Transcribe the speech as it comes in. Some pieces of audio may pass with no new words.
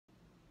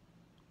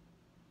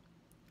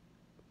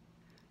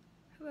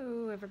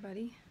Hello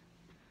everybody.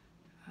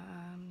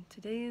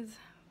 Today's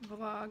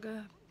vlog,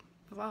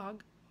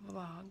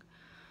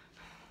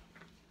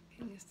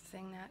 getting used to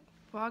saying that,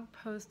 vlog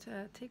post,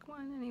 take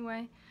one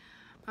anyway.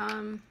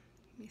 Let me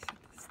set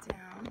this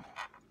down.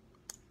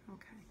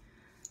 Okay,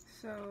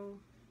 so,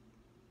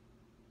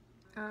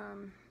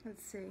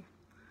 let's see.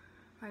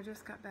 I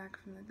just got back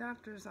from the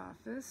doctor's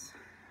office,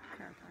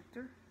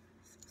 chiropractor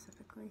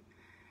specifically,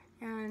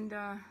 and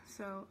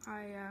so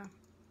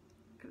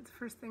it was the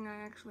first thing I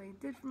actually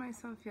did for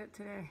myself yet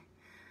today,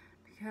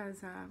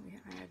 because I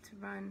had to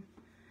run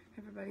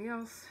everybody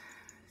else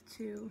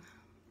to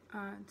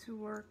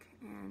work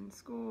and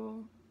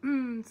school.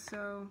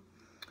 So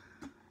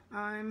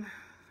I'm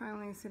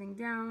finally sitting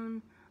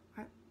down.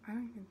 I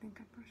don't even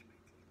think I brushed my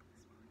teeth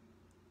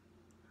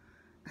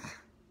this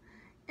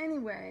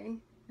morning.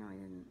 Anyway, no I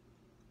didn't.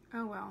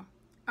 Oh well.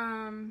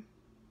 I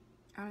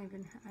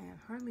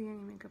have hardly any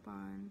makeup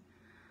on.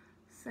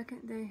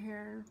 Second day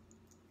hair.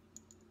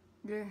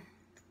 Yeah,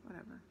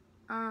 whatever.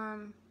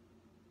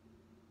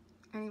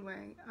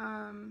 Anyway,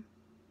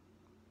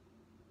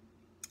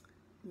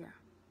 yeah.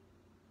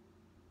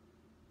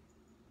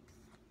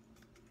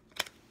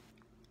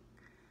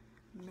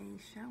 May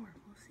shower,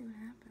 we'll see what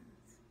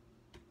happens.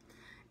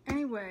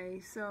 Anyway,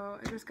 so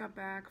I just got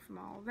back from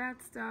all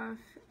that stuff,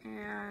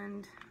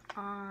 and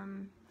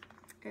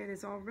it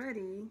is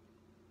already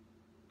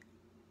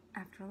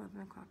after 11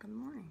 o'clock in the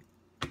morning.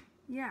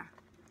 Yeah.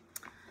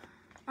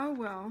 Oh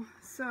well,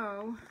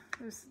 so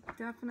there's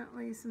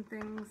definitely some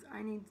things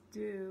I need to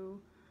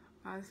do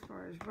as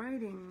far as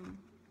writing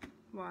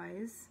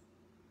wise,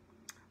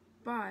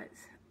 but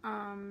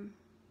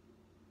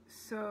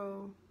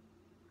so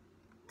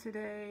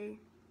today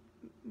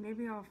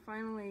maybe I'll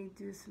finally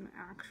do some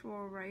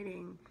actual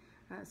writing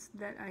so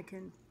that I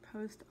can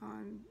post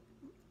on,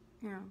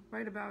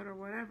 write about or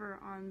whatever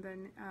on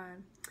the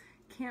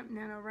Camp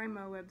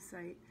NaNoWriMo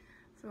website.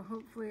 So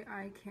hopefully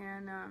I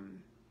can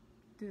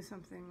do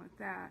something with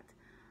that.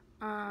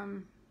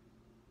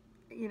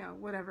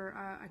 Whatever,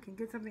 I can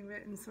get something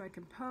written so I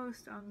can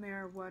post on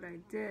there what I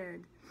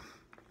did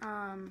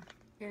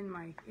in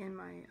my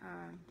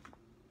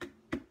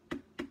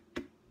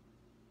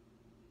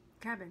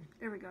cabin.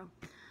 There we go.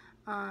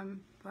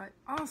 But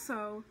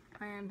also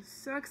I am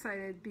so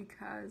excited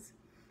because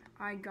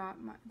I got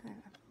a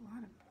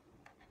lot of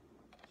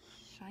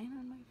shine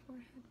on my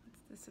forehead.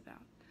 What's this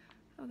about?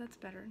 Oh, that's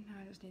better. Now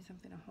I just need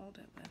something to hold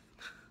it with.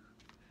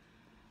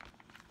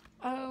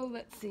 Oh,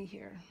 let's see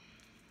here.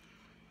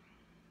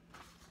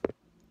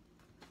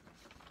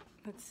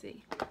 Let's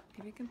see.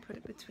 Maybe I can put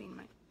it between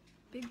my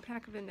big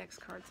pack of index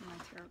cards and my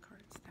tarot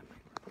cards. That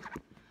might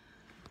work.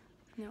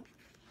 No.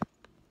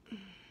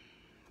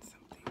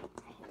 Something.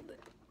 I'll hold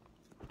it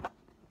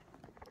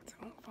so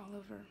it won't fall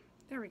over.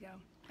 There we go.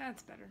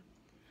 That's better.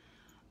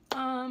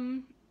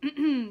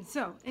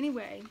 So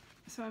anyway,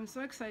 so I'm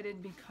so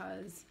excited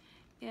because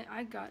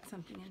I got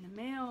something in the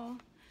mail.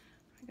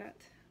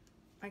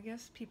 I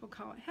guess people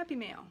call it Happy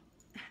Mail.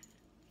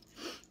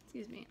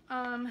 Excuse me.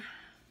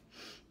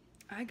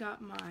 I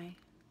got my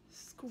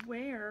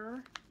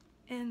square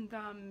in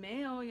the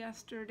mail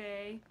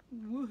yesterday.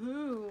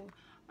 Woohoo!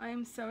 I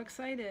am so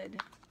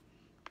excited.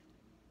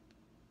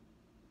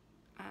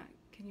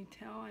 Can you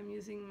tell I'm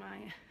using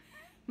my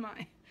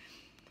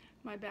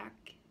back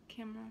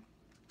camera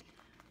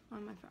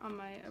on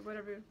my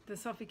whatever, the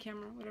selfie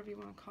camera, whatever you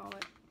want to call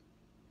it.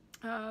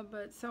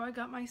 But so I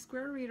got my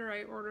square reader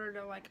I ordered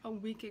like a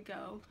week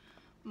ago,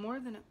 more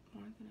than a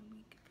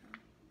week ago.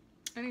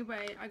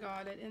 Anyway, I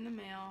got it in the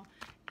mail,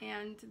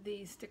 and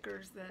the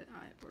stickers that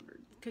I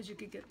ordered, because you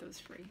could get those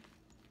free.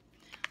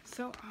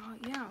 So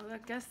yeah, I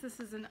guess this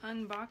is an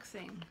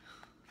unboxing.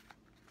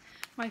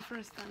 My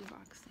first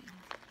unboxing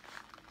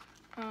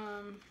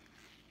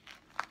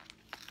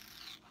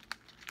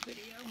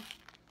video.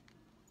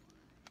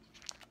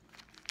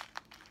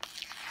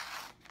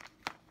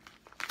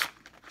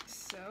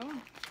 So,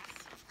 let's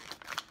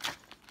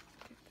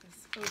get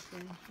this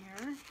open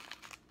here.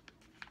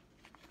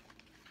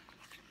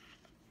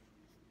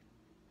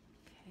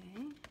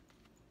 Okay.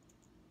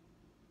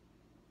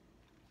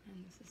 And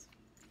it's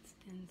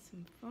in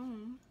some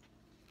foam.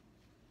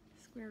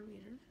 Square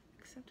reader.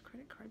 Accept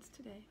credit cards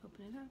today.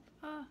 Open it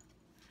up.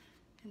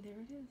 And there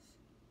it is.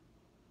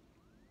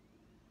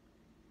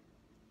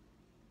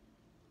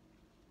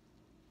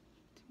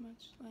 Too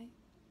much light?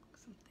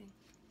 Something.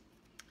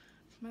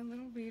 My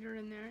little reader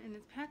in there, and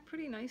it's packed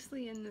pretty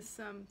nicely in this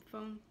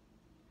foam.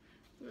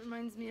 It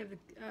reminds me of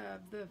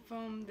the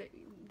foam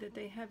that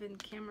they have in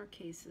camera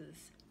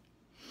cases.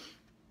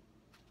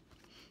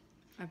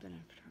 I've been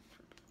a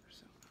photographer before,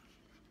 so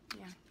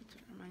yeah, that's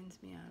what it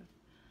reminds me of.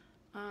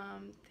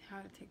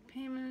 How to take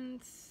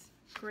payments,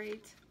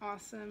 great,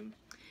 awesome,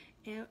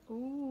 and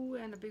ooh,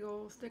 and a big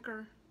old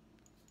sticker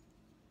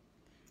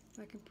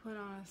that I can put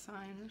on a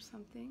sign or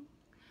something.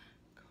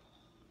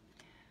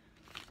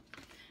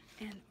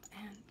 And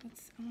I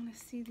want to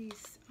see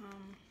these.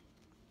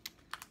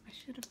 I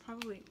should have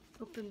probably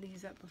opened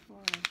these up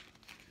before I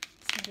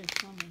started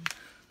filming.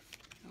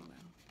 Oh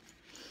well.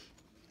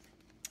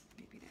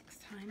 Maybe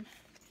next time.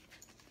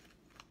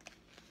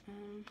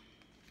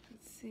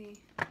 see.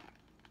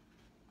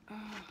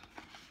 Oh,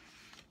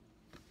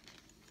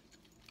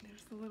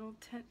 there's the little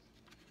tent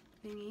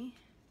thingy.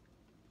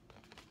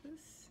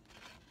 This.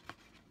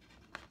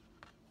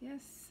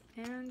 Yes,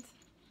 and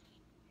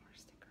more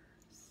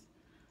stickers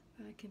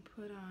that I can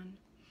put on.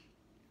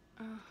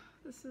 Oh,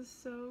 this is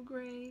so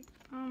great.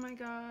 Oh my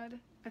God.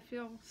 I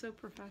feel so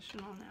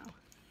professional now.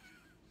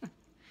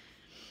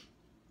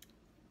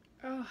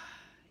 Oh,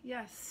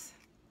 yes.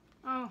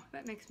 Oh,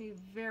 that makes me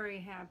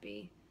very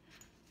happy.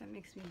 That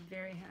makes me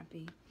very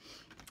happy.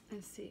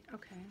 Let's see.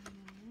 Okay,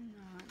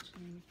 notch,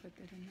 and then you put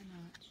that in the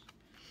notch.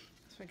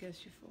 So I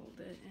guess you fold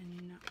it and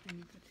you put,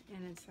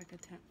 and it's like a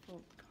tent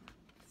fold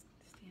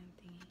stand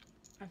thingy.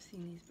 I've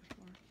seen these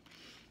before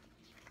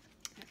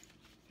at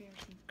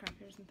fairs and craft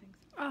fairs and things.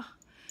 Oh,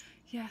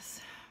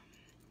 yes.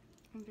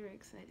 I'm very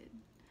excited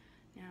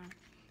now.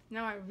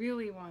 Now I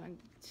really want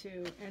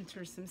to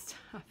enter some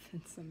stuff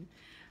in some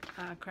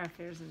craft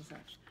fairs and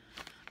such.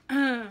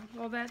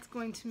 Well, that's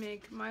going to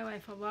make my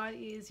life a lot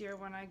easier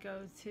when I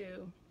go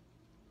to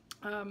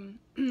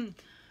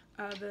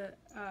the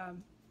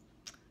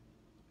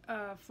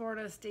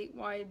Florida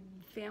statewide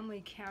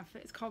family cafe.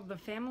 It's called the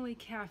Family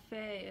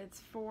Cafe. It's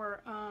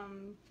for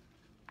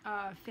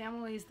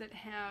families that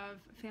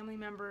have family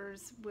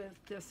members with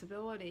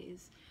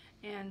disabilities.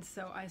 And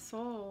so I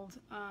sold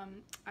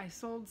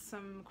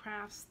some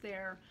crafts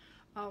there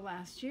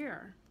last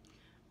year.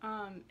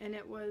 And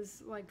it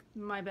was like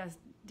my best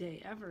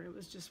day ever. It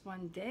was just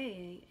one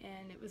day,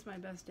 and it was my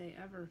best day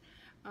ever.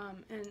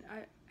 And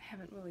I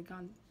haven't really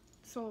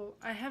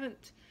I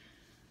haven't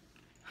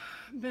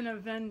been a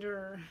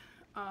vendor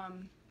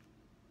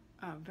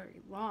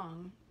very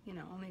long, you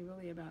know, only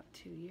really about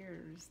 2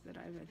 years that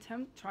I've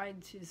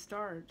tried to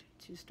start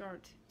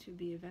to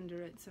be a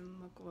vendor at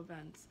some local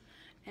events,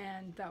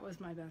 and that was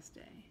my best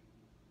day.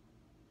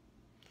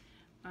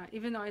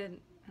 Even though I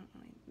don't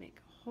really make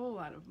a whole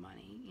lot of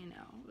money, you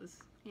know, it was,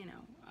 you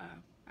know,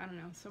 I don't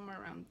know, somewhere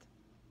around,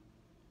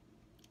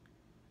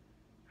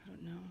 I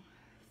don't know,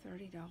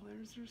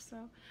 $30 or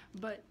so,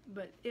 but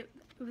it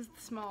was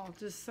small,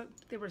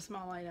 they were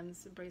small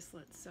items,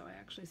 bracelets, so I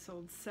actually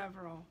sold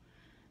several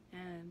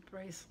and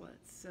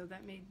bracelets, so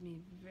that made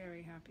me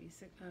very happy.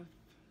 I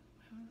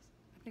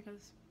think I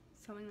was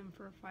selling them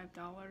for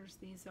 $5,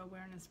 these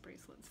awareness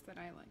bracelets that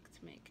I like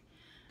to make.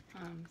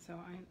 So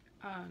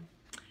I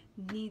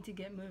need to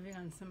get moving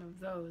on some of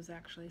those,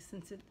 actually,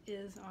 since it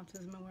is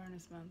Autism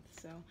Awareness Month.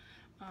 So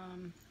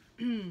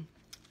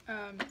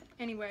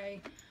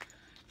anyway,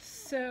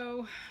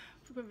 so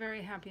we're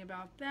very happy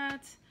about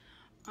that.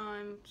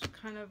 I'm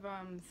kind of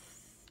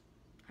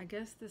I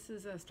guess this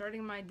is a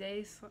starting my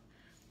day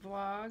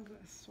vlog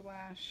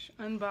 /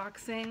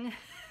 unboxing.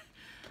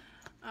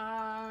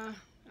 I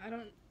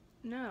don't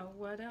know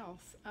what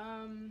else.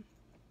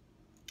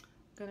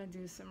 Gonna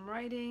do some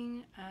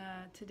writing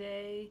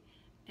today,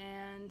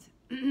 and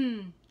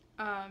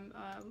a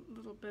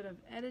little bit of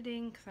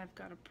editing because I've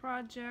got a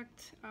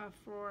project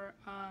for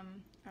a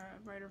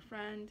writer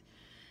friend.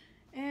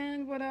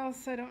 And what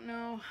else? I don't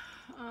know.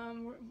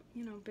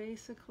 You know,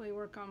 basically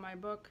work on my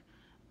book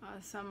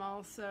some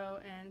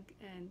also, and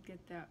get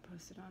that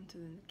posted onto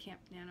the Camp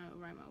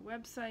NaNoWriMo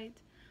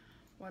website.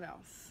 What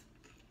else?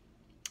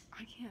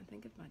 I can't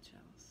think of much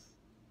else.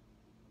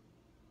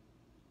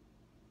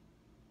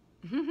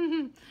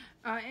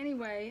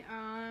 Anyway,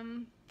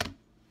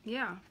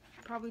 yeah,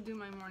 probably do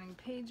my morning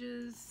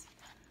pages.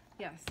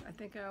 Yes, I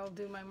think I'll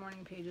do my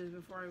morning pages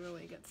before I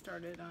really get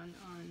started on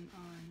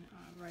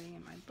writing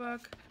in my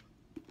book.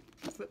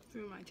 Flip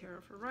through my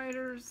Tarot for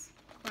Writers,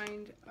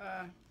 find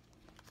some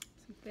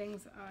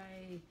things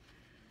I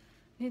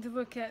need to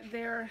look at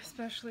there,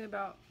 especially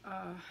about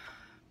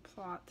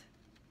plot.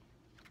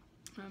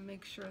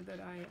 Make sure that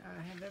I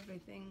have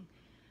everything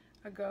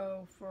a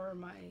go for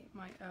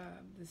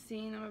the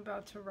scene I'm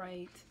about to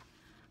write.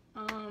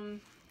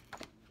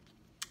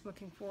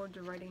 Looking forward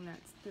to writing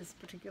this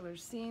particular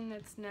scene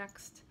that's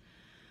next.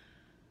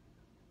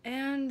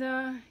 And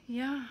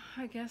yeah,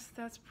 I guess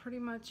that's pretty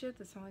much it.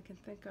 That's all I can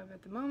think of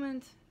at the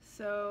moment.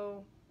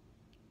 So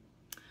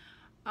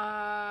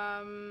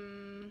have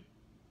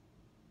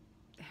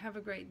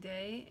a great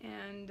day,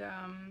 and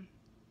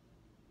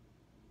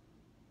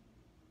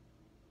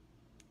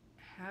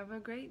have a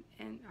great,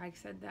 and I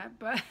said that,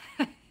 but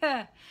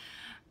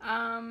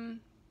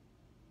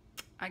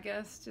I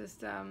guess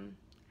just have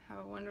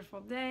a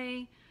wonderful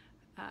day.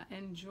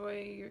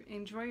 Enjoy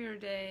your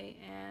day,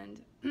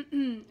 and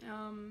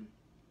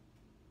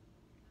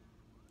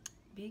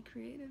be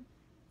creative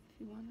if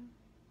you want to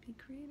be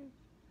creative.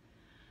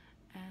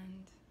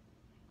 And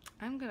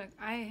I'm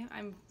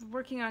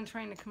working on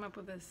trying to come up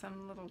with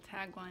some little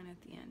tagline at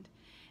the end.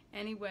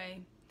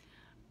 Anyway,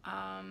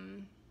 have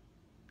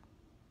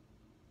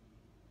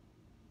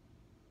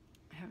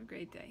a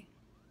great day.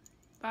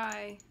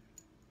 Bye.